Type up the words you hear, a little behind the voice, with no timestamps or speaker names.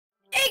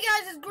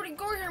guys, it's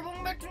GreedyGore here.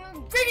 Welcome back to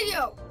another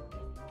video.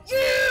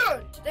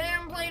 Yeah! Today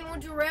I'm playing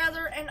Would You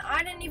Rather, and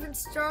I didn't even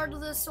start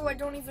this, so I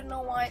don't even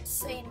know why it's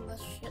saying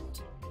this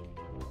shit.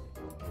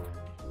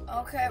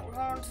 Okay, we're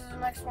going to the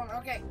next one.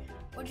 Okay,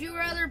 would you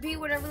rather be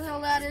whatever the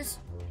hell that is?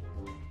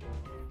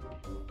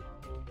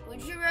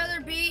 Would you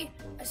rather be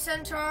a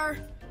centaur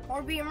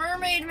or be a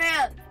mermaid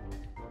man?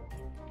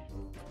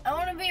 I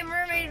want to be a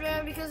mermaid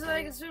man because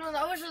I can swim in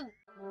the ocean.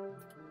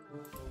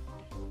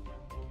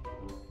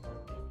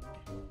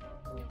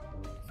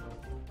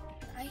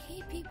 I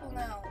hate people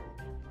now.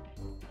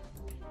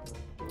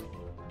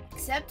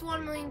 Accept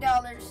 $1 million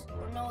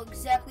or know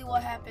exactly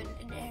what happened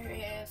in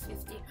Area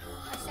 50.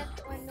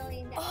 Accept $1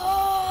 million.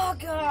 Oh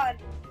God!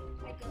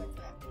 I go with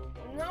that.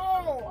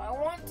 No, I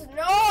want to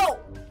know.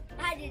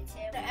 I did too.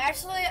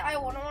 Actually, I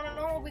wouldn't want to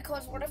know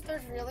because what if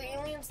there's really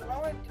aliens? Then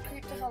I would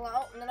creep the hell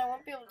out, and then I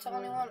won't be able to tell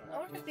anyone. That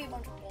would just be a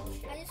bunch of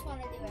bullshit. I just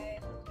want to do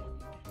it.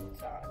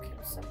 So, okay,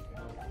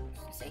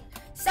 see,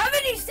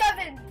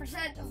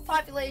 77% of the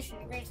population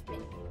agrees with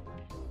me.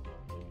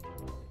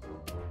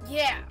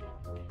 Yeah,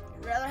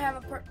 I'd rather have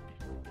a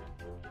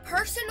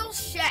personal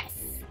chef.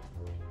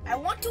 I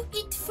want to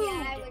eat food.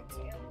 Yeah, I would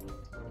too.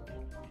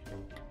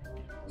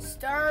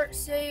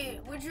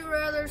 Would you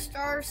rather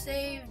star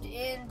saved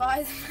in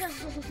By the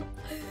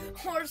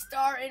Mill or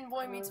star in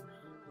Boy Meets?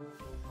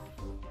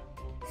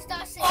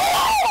 Star saved.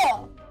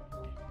 Oh!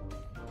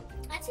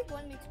 I took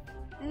Boy Meets.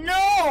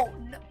 No!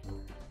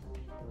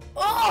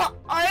 Oh,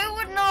 I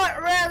would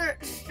not rather.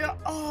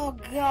 Oh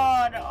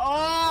God!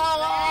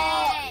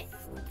 Oh!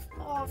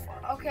 Oh,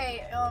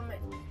 okay.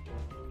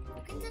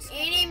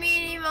 Eeny,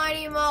 meeny,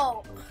 miny,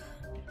 mo.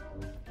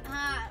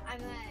 I'm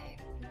like.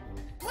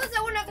 Plus,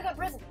 I wouldn't have to go to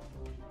prison.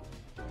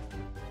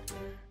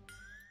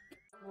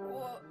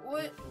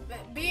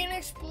 Be an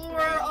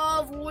explorer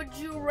of Would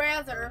You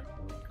Rather?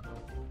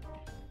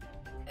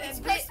 It's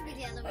supposed to be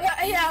the other way.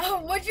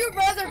 Yeah. Would you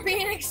rather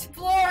be an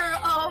explorer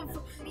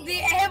of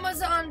the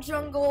Amazon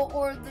jungle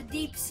or the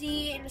deep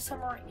sea in a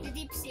submarine? The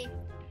deep sea.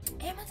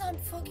 Amazon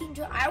fucking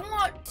jungle. I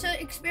want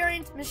to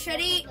experience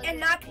machete and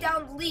knock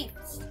down the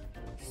leaves.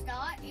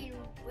 Star in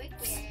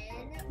Wicked.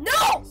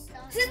 No!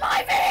 This is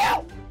my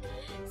video!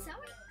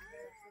 Sorry.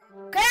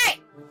 Okay!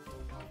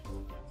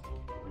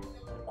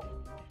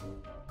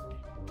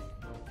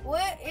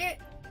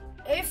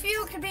 If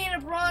you could be in a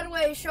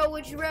Broadway show,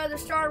 would you rather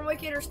star in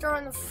Wicked or star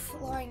in the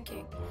Lion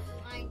King?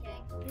 Lion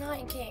King.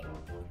 Lion King.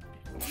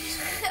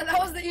 That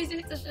was the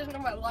easiest decision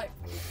of my life.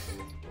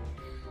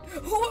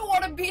 Who would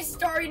want to be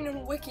starring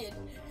in Wicked?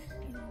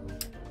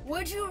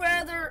 Would you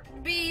rather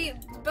be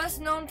the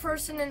best known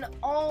person in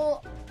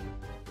all...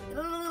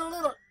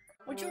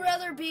 Would you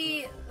rather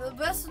be the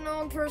best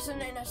known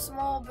person in a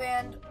small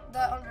band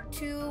that under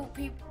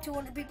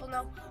 200 people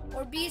know,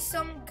 or be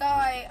some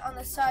guy on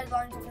the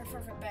sidelines of your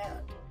favorite band?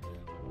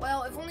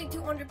 Well, if only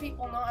 200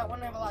 people know, I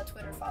wouldn't have a lot of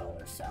Twitter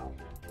followers, so...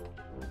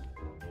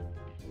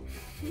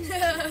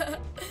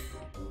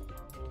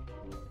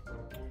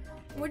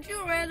 Would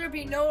you rather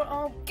be known?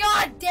 Oh,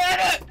 God damn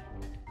it!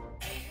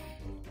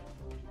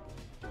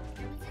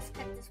 Can we just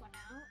cut this one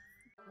out?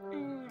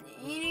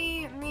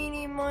 Eeny,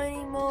 meeny,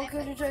 miny, mo.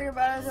 Could you take your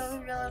bad ass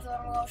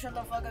out? Shut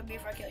the fuck up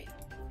before I kill you.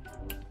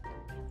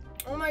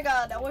 Oh my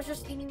God, that was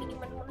just eeny, meeny,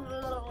 miny.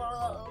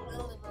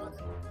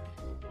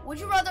 Would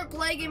you rather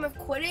play a game of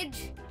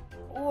Quidditch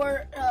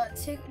or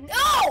take?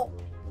 No!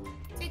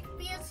 Take a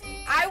field trip.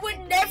 I would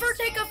never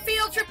take a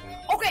field trip.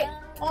 Okay,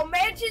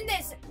 imagine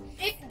this.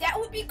 That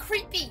would be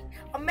creepy.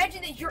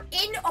 Imagine that you're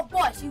in a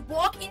bus. You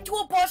walk into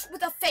a bus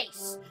with a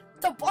face.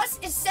 The bus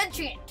is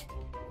sentient.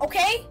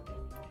 Okay?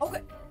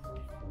 Okay.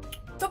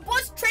 The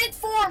bus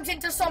transforms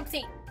into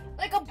something.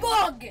 Like a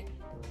bug.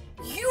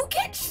 You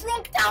get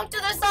shrunk down to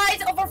the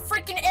size of a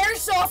freaking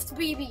airsoft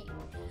BB.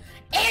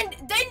 And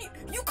then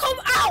you come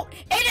out.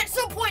 And at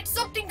some point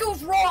something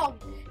goes wrong.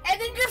 And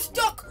then you're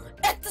stuck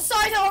at the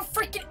size of a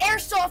freaking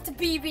airsoft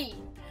BB.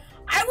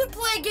 I would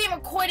play a game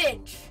of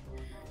Quidditch.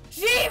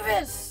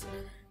 Jeeves!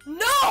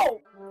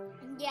 No!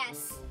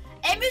 Yes.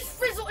 And Miss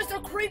Frizzle is the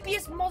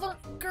creepiest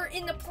motherfucker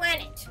in the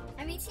planet.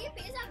 I mean, she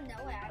appears out of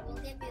nowhere. I will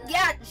give you that.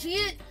 Yeah, she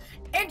is.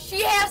 And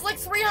she has like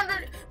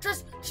 300,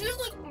 she has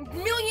like a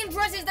million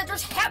dresses that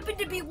just happen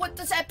to be what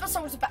this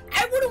episode is about.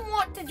 I wouldn't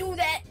want to do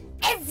that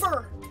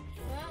ever.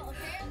 Well,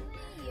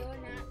 apparently you're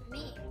not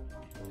me.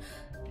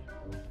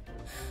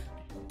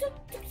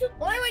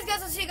 Well, anyways,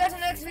 guys, I'll see you guys in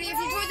the next video. If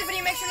you enjoyed the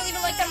video, make sure to leave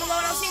a like down below,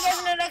 and I'll see you guys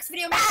in the next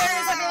video. Make sure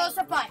to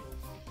subscribe. Bye.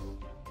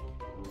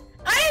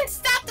 I didn't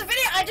stop the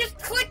video. I just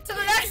clicked to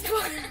the next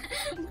one.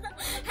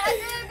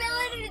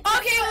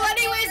 Okay, well,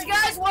 anyways,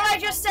 guys, what I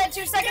just said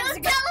 2 seconds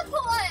ago.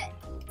 Teleport.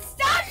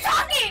 Stop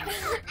talking.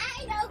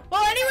 I know.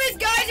 Well, anyways,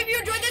 guys, if you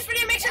enjoyed this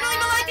video, make sure to leave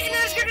a like in the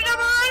description down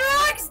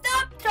below.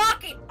 Stop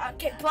talking.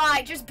 Okay,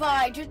 bye. Just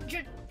bye. Just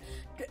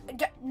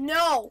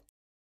no.